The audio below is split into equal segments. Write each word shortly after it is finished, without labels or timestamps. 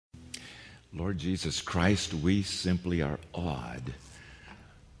Lord Jesus Christ, we simply are awed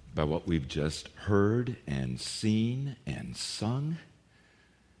by what we've just heard and seen and sung.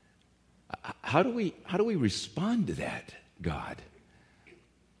 How do we respond to that, God?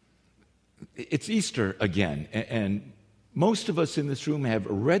 It's Easter again, and most of us in this room have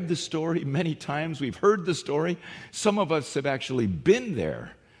read the story many times. We've heard the story. Some of us have actually been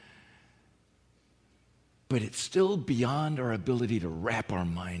there. But it's still beyond our ability to wrap our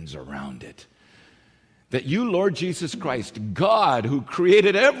minds around it. That you, Lord Jesus Christ, God who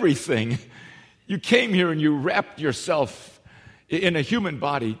created everything, you came here and you wrapped yourself in a human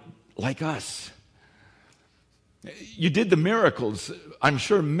body like us. You did the miracles, I'm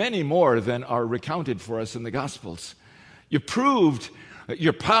sure many more than are recounted for us in the Gospels. You proved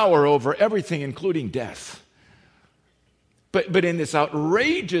your power over everything, including death. But in this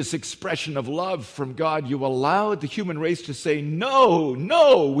outrageous expression of love from God, you allowed the human race to say,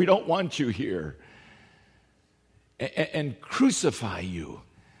 no, we don't want you here. And crucify you.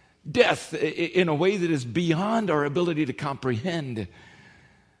 Death in a way that is beyond our ability to comprehend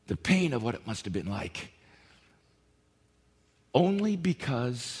the pain of what it must have been like. Only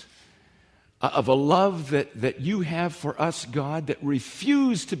because of a love that you have for us, God, that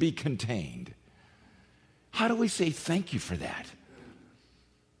refused to be contained. How do we say thank you for that?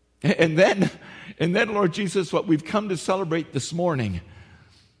 And then, Lord Jesus, what we've come to celebrate this morning,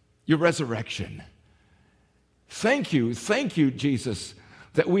 your resurrection. Thank you, Jesus,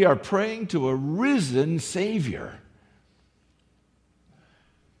 that we are praying to a risen Savior.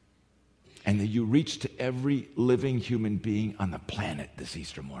 And that you reached to every living human being on the planet this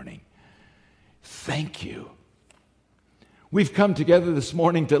Easter morning. Thank you. We've come together this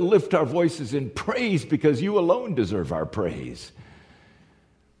morning to lift our voices in praise because you alone deserve our praise.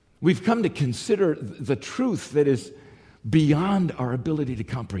 We've come to consider the truth that is beyond our ability to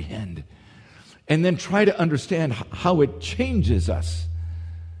comprehend and then try to understand how it changes us.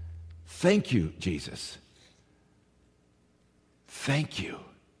 Thank you, Jesus. Thank you.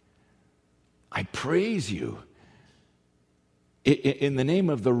 I praise you. In the name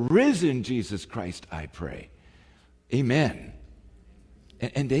of the risen Jesus Christ, I pray. Amen.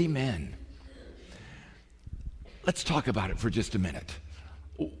 And amen. Let's talk about it for just a minute.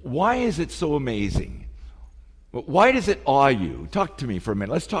 Why is it so amazing? Why does it awe you? Talk to me for a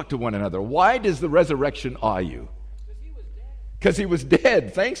minute. Let's talk to one another. Why does the resurrection awe you? Because he was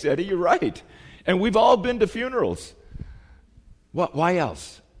dead. Thanks, Eddie. You're right. And we've all been to funerals. Why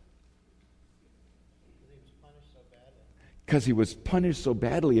else? Because he was punished so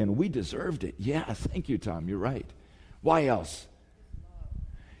badly and we deserved it. Yeah, thank you, Tom. You're right. Why else?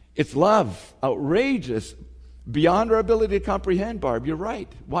 It's love. Outrageous. Beyond our ability to comprehend, Barb. You're right.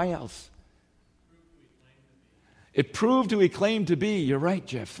 Why else? It proved who he claimed to be. You're right,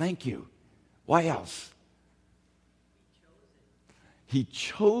 Jeff. Thank you. Why else? He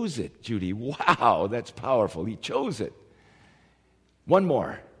chose it, Judy. Wow, that's powerful. He chose it. One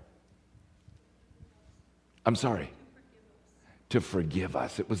more. I'm sorry. To forgive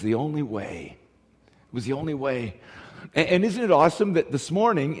us. It was the only way. It was the only way. And isn't it awesome that this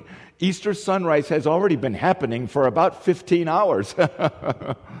morning, Easter sunrise has already been happening for about 15 hours.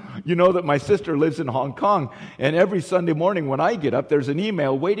 You know that my sister lives in Hong Kong, and every Sunday morning when I get up, there's an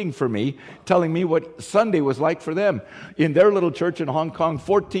email waiting for me telling me what Sunday was like for them. In their little church in Hong Kong,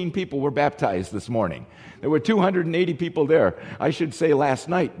 14 people were baptized this morning. There were 280 people there. I should say last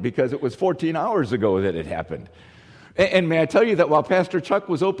night, because it was 14 hours ago that it happened. And may I tell you that while Pastor Chuck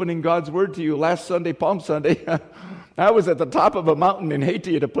was opening God's Word to you last Sunday, Palm Sunday, I was at the top of a mountain in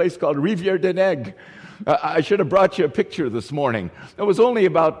Haiti at a place called Rivière des Nègres. I should have brought you a picture this morning. There was only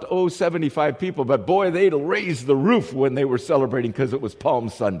about, 75 people, but boy, they'd raised the roof when they were celebrating because it was Palm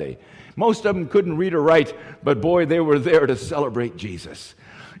Sunday. Most of them couldn't read or write, but boy, they were there to celebrate Jesus.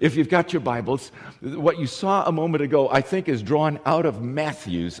 If you've got your Bibles, what you saw a moment ago, I think, is drawn out of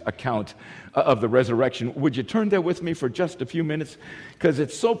Matthew's account of the resurrection. Would you turn there with me for just a few minutes? Because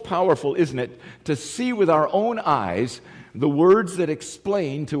it's so powerful, isn't it, to see with our own eyes the words that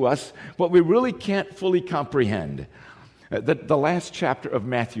explain to us what we really can't fully comprehend. The last chapter of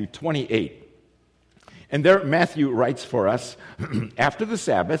Matthew 28. And there Matthew writes for us, after the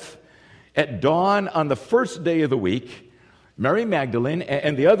Sabbath, at dawn on the first day of the week, Mary Magdalene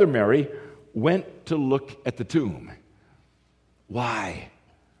and the other Mary went to look at the tomb. Why?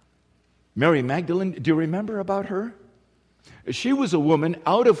 Mary Magdalene, do you remember about her? She was a woman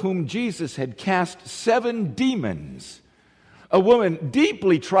out of whom Jesus had cast 7 demons. A woman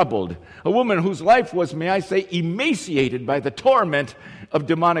deeply troubled, a woman whose life was, may I say, emaciated by the torment of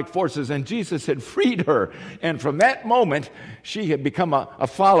demonic forces, and Jesus had freed her. And from that moment, she had become a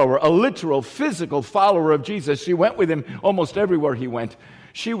follower, a literal, physical follower of Jesus. She went with him almost everywhere he went.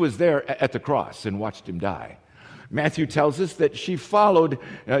 She was there at the cross and watched him die. Matthew tells us that she followed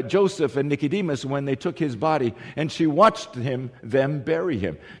Joseph and Nicodemus when they took his body, and she watched them bury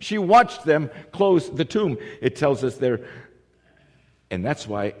him. She watched them close the tomb. It tells us there, and that's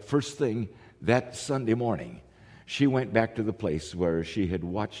why first thing that Sunday morning, she went back to the place where she had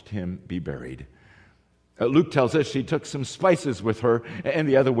watched him be buried. Luke tells us she took some spices with her and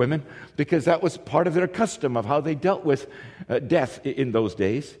the other women because that was part of their custom of how they dealt with death in those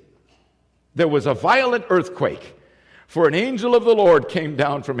days. There was a violent earthquake, for an angel of the Lord came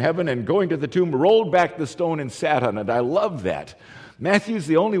down from heaven and going to the tomb, rolled back the stone and sat on it. I love that. Matthew's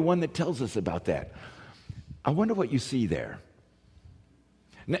the only one that tells us about that. I wonder what you see there.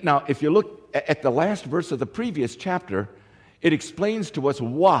 Now, if you look at the last verse of the previous chapter, it explains to us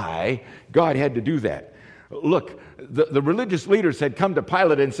why God had to do that. Look, the religious leaders had come to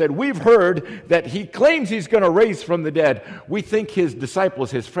Pilate and said, we've heard that he claims he's going to raise from the dead. We think his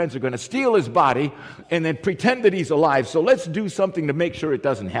disciples, his friends, are going to steal his body and then pretend that he's alive. So let's do something to make sure it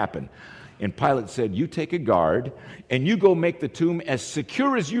doesn't happen. And Pilate said, you take a guard and you go make the tomb as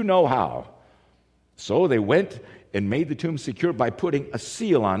secure as you know how. So they went and made the tomb secure by putting a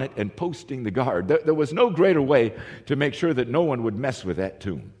seal on it and posting the guard. There was no greater way to make sure that no one would mess with that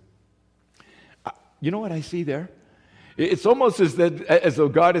tomb. You know what I see there? It's almost as though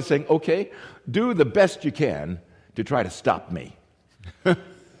God is saying, okay, do the best you can to try to stop me.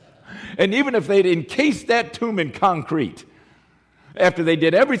 And even if they'd encased that tomb in concrete, after they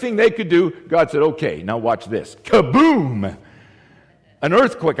did everything they could do, God said, okay, now watch this. Kaboom! An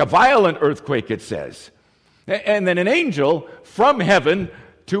earthquake, a violent earthquake, it says. And then an angel from heaven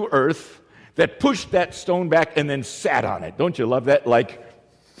to earth that pushed that stone back and then sat on it. Don't you love that? Like...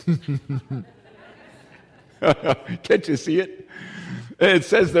 Can't you see it? It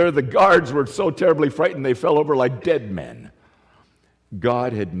says there the guards were so terribly frightened they fell over like dead men.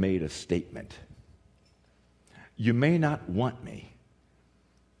 God had made a statement. You may not want me,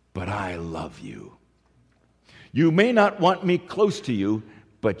 but I love you. You may not want me close to you,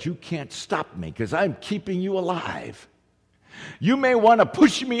 but you can't stop me because I'm keeping you alive. You may want to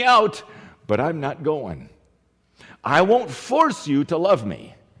push me out, but I'm not going. I won't force you to love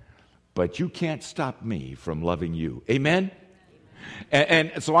me, but you can't stop me from loving you. Amen?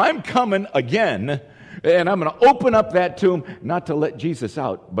 And so I'm coming again, and I'm going to open up that tomb, not to let Jesus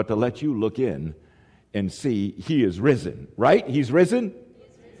out, but to let you look in and see he is risen. Right? He's risen?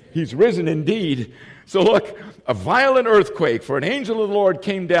 He's risen indeed. So look, a violent earthquake, for an angel of the Lord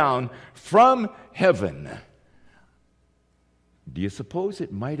came down from heaven. Do you suppose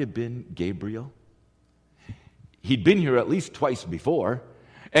it might have been Gabriel? He'd been here at least twice before.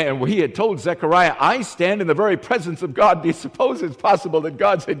 And he had told Zechariah, I stand in the very presence of God. Do you suppose it's possible that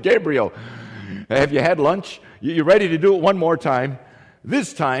God said, Gabriel, have you had lunch? You ready to do it one more time?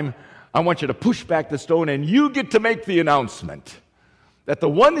 This time, I want you to push back the stone and you get to make the announcement that the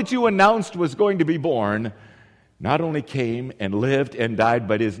one that you announced was going to be born not only came and lived and died,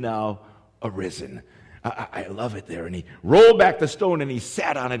 but is now arisen. I love it there. And he rolled back the stone and he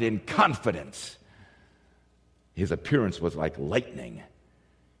sat on it in confidence. His appearance was like lightning.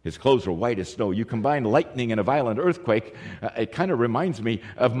 His clothes were white as snow. You combine lightning and a violent earthquake, it kind of reminds me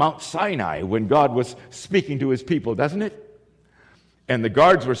of Mount Sinai when God was speaking to his people, doesn't it? And the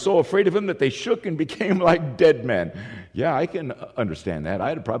guards were so afraid of him that they shook and became like dead men. Yeah, I can understand that.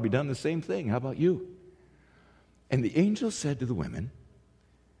 I'd have probably done the same thing. How about you? And the angel said to the women,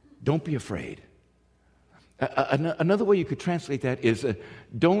 don't be afraid. Another way you could translate that is,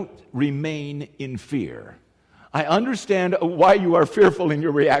 don't remain in fear. I understand why you are fearful in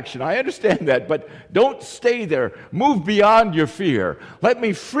your reaction. I understand that, but don't stay there. Move beyond your fear. Let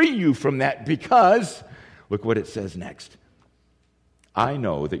me free you from that because, look what it says next. I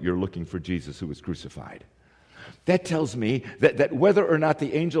know that you're looking for Jesus who was crucified. That tells me that whether or not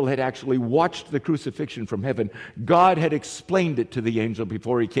the angel had actually watched the crucifixion from heaven, God had explained it to the angel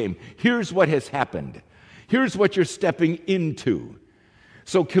before he came. Here's what has happened. Here's what you're stepping into.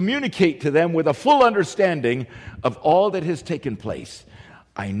 So communicate to them with a full understanding of all that has taken place.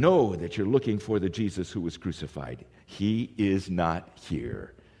 I know that you're looking for the Jesus who was crucified. He is not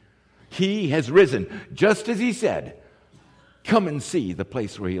here. He has risen, just as he said. Come and see the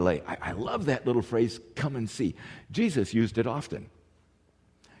place where he lay. I love that little phrase, come and see. Jesus used it often.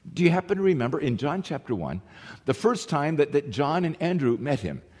 Do you happen to remember in John chapter 1, the first time that John and Andrew met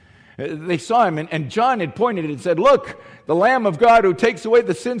him? They saw him, and John had pointed and said, "Look, the Lamb of God who takes away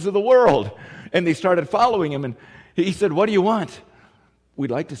the sins of the world." And they started following him, and he said, "What do you want?"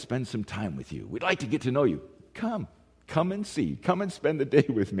 "We'd like to spend some time with you. We'd like to get to know you." Come and see. Come and spend the day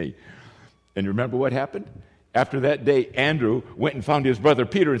with me." And you remember what happened? After that day, Andrew went and found his brother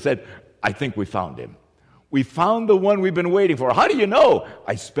Peter and said, "I think we found him. We found the one we've been waiting for." "How do you know?"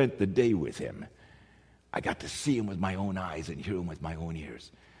 "I spent the day with him. I got to see him with my own eyes and hear him with my own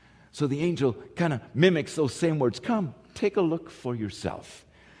ears." So the angel kind of mimics those same words. Come, take a look for yourself.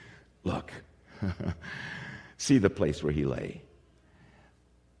 Look, see the place where he lay.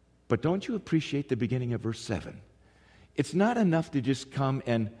 But don't you appreciate the beginning of verse 7? It's not enough to just come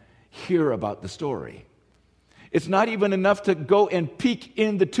and hear about the story. It's not even enough to go and peek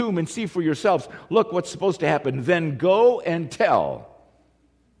in the tomb and see for yourselves. Look what's supposed to happen. Then go and tell.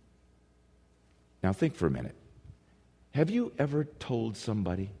 Now think for a minute. Have you ever told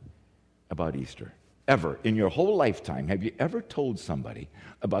somebody about Easter? Ever, in your whole lifetime, have you ever told somebody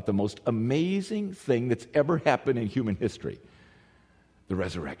about the most amazing thing that's ever happened in human history? The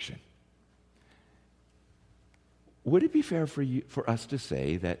resurrection. Would it be fair for us to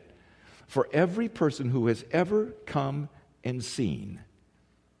say that for every person who has ever come and seen,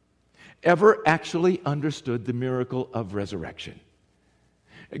 ever actually understood the miracle of resurrection,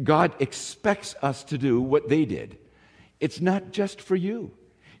 God expects us to do what they did? It's not just for you.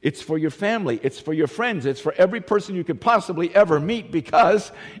 It's for your family. It's for your friends. It's for every person you could possibly ever meet,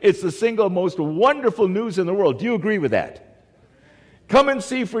 because it's the single most wonderful news in the world. Do you agree with that? Come and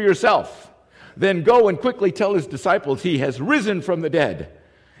see for yourself. Then go and quickly tell his disciples he has risen from the dead,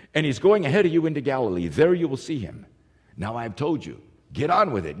 and he's going ahead of you into Galilee. There you will see him. Now I've told you. Get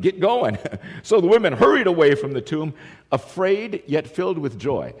on with it. Get going. So the women hurried away from the tomb, afraid yet filled with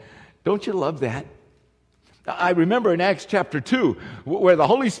joy. Don't you love that? I remember in Acts chapter 2, where the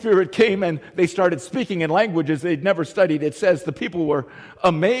Holy Spirit came and they started speaking in languages they'd never studied. It says the people were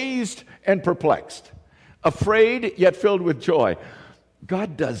amazed and perplexed, afraid yet filled with joy.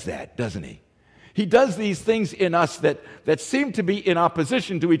 God does that, doesn't he? He does these things in us that seem to be in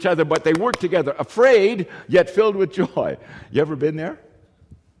opposition to each other, but they work together, afraid yet filled with joy. You ever been there?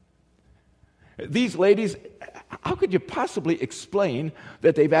 These ladies, how could you possibly explain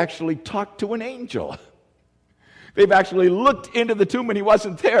that they've actually talked to an angel? They've actually looked into the tomb and he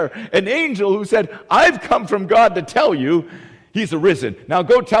wasn't there. An angel who said, "I've come from God to tell you he's arisen. Now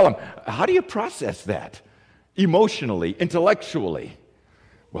go tell him." How do you process that? Emotionally, intellectually?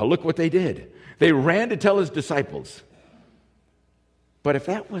 Well, look what they did. They ran to tell his disciples. But if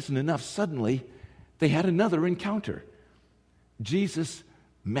that wasn't enough, suddenly they had another encounter. Jesus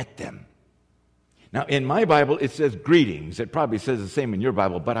met them. Now, in my Bible, it says greetings. It probably says the same in your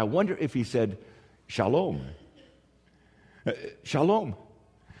Bible, but I wonder if he said shalom. Shalom.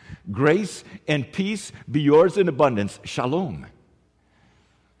 Grace and peace be yours in abundance. Shalom.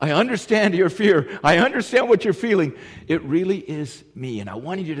 I understand your fear. I understand what you're feeling. It really is me, and I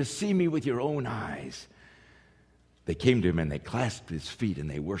wanted you to see me with your own eyes. They came to him and they clasped his feet and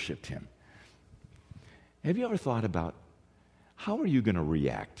they worshiped him. Have you ever thought about how are you going to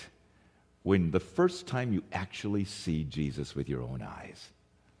react when the first time you actually see Jesus with your own eyes?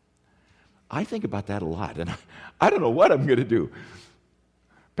 I think about that a lot, and I don't know what I'm going to do.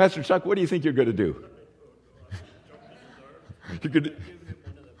 Pastor Chuck, what do you think you're going to do?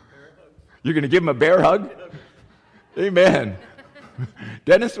 You're going to give him a bear hug? Amen.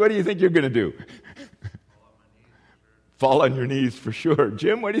 Dennis, what do you think you're going to do? Fall on your knees for sure.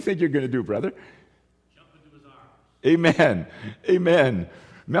 Jim, what do you think you're going to do, brother? Jump into his arms. Amen. Amen.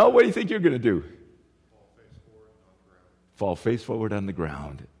 Mel, what do you think you're going to do? Fall face forward on the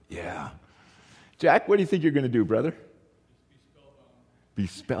ground. Yeah. Jack, what do you think you're going to do, brother? Be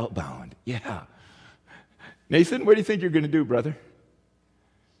spellbound. Yeah. Nathan, what do you think you're going to do, brother?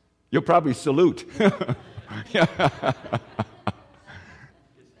 You'll probably salute. Yeah.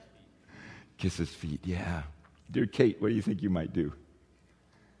 Kiss his feet, yeah. Dear Kate, what do you think you might do?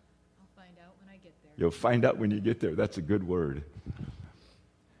 I'll find out when I get there. You'll find out when you get there. That's a good word.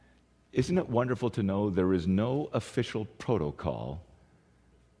 Isn't it wonderful to know there is no official protocol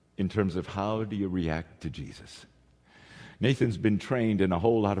in terms of how do you react to Jesus? Nathan's been trained in a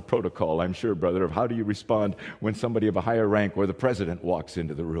whole lot of protocol, I'm sure, brother, of how do you respond when somebody of a higher rank or the president walks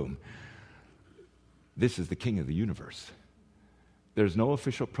into the room. This is the king of the universe. There's no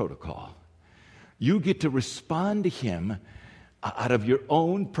official protocol. You get to respond to him out of your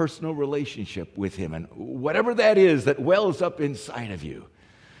own personal relationship with him, and whatever that is that wells up inside of you.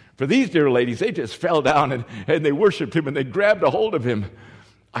 For these dear ladies, they just fell down and they worshiped him and they grabbed a hold of him.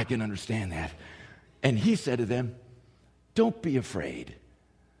 I can understand that. And he said to them, "Don't be afraid.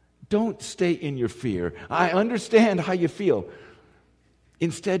 Don't stay in your fear. I understand how you feel.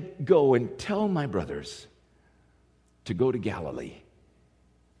 Instead, go and tell my brothers to go to Galilee.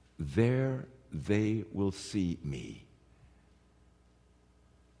 There they will see me.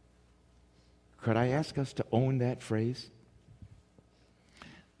 Could I ask us to own that phrase?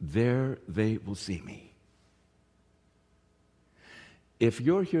 There they will see me. If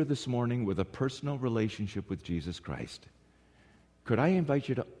you're here this morning with a personal relationship with Jesus Christ, could I invite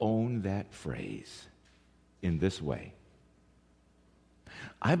you to own that phrase in this way?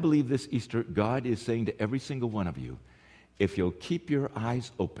 I believe this Easter, God is saying to every single one of you, if you'll keep your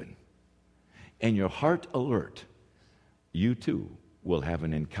eyes open and your heart alert, you too will have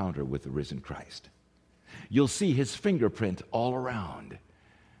an encounter with the risen Christ. You'll see his fingerprint all around.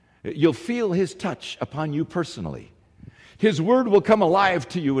 You'll feel his touch upon you personally. His word will come alive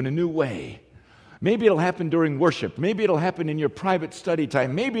to you in a new way. Maybe it'll happen during worship. Maybe it'll happen in your private study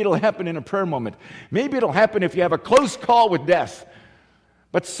time. Maybe it'll happen in a prayer moment. Maybe it'll happen if you have a close call with death.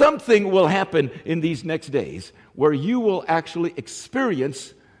 But something will happen in these next days where you will actually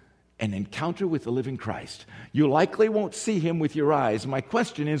experience an encounter with the living Christ. You likely won't see him with your eyes. My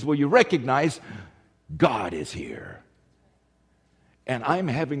question is, will you recognize God is here? And I'm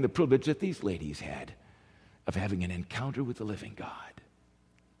having the privilege that these ladies had of having an encounter with the living God.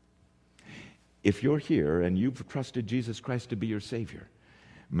 If you're here and you've trusted Jesus Christ to be your Savior,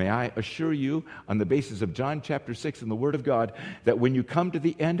 may I assure you, on the basis of John chapter 6 and the Word of God, that when you come to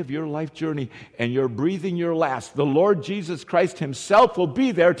the end of your life journey and you're breathing your last, the Lord Jesus Christ himself will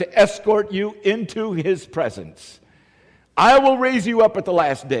be there to escort you into his presence. I will raise you up at the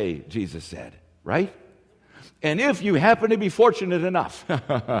last day, Jesus said, right? And if you happen to be fortunate enough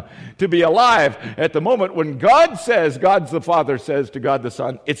to be alive at the moment when God the Father says to God the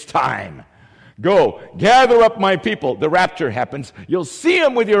Son, it's time. Go, gather up my people. The rapture happens. You'll see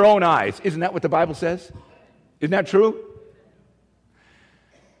him with your own eyes. Isn't that what the Bible says? Isn't that true?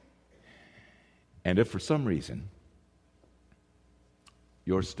 And if for some reason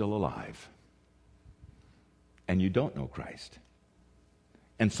you're still alive and you don't know Christ,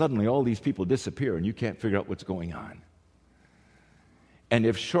 and suddenly all these people disappear and you can't figure out what's going on, and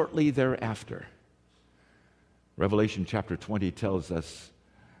if shortly thereafter, Revelation chapter 20 tells us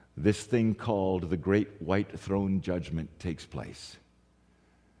this thing called the great white throne judgment takes place,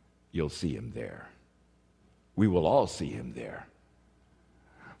 you'll see him there. We will all see him there.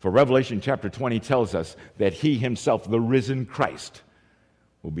 For Revelation chapter 20 tells us that he himself, the risen Christ,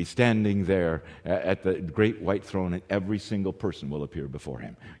 will be standing there at the great white throne, and every single person will appear before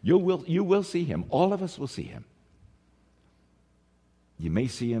him. You will see him. All of us will see him. You may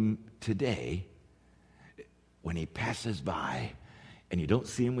see him today when he passes by, and you don't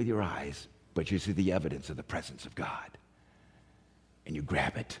see him with your eyes, but you see the evidence of the presence of God. And you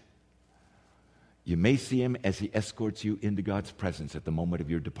grab it. You may see him as he escorts you into God's presence at the moment of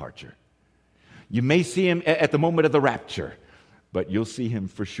your departure. You may see him at the moment of the rapture, but you'll see him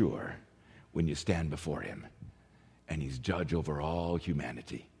for sure when you stand before him. And he's judge over all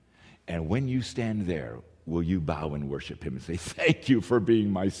humanity. And when you stand there, will you bow and worship him and say, thank you for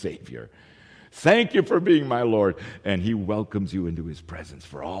being my Savior. Thank you for being my Lord. And he welcomes you into his presence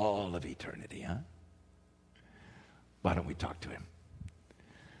for all of eternity, huh? Why don't we talk to him?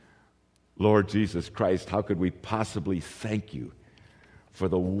 Lord Jesus Christ, how could we possibly thank you for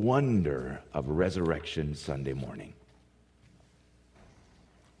the wonder of Resurrection Sunday morning?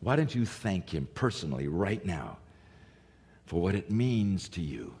 Why don't you thank him personally right now for what it means to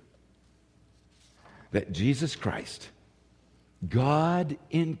you that Jesus Christ, God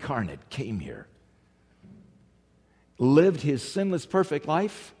incarnate, came here, lived his sinless, perfect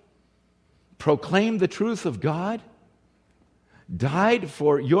life, proclaimed the truth of God, died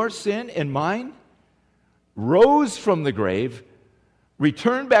for your sin and mine, rose from the grave,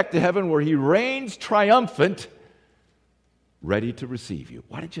 returned back to heaven where he reigns triumphant, ready to receive you.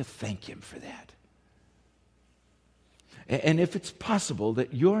 Why don't you thank him for that? And if it's possible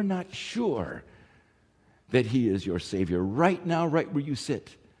that you're not sure that he is your Savior, right now, right where you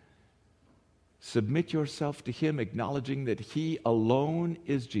sit, submit yourself to him, acknowledging that he alone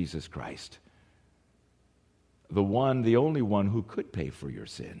is Jesus Christ, the one, the only one who could pay for your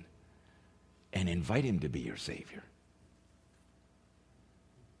sin, and invite him to be your Savior.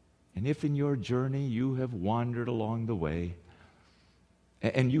 And if in your journey you have wandered along the way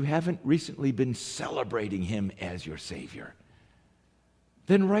and you haven't recently been celebrating him as your Savior,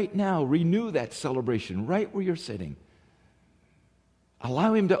 then right now renew that celebration right where you're sitting.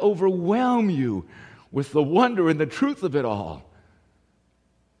 Allow him to overwhelm you with the wonder and the truth of it all.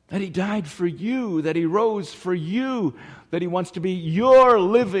 that he died for you, that he rose for you, that he wants to be your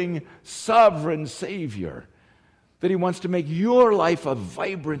living, sovereign Savior, that he wants to make your life a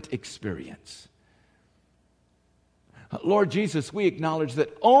vibrant experience. Lord Jesus, we acknowledge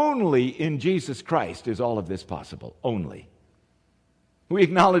that only in Jesus Christ is all of this possible. Only. We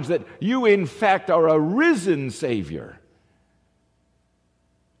acknowledge that you, in fact, are a risen Savior.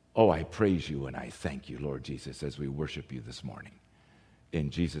 Oh, I praise you and I thank you, Lord Jesus, as we worship you this morning. In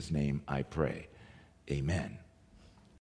Jesus' name I pray. Amen.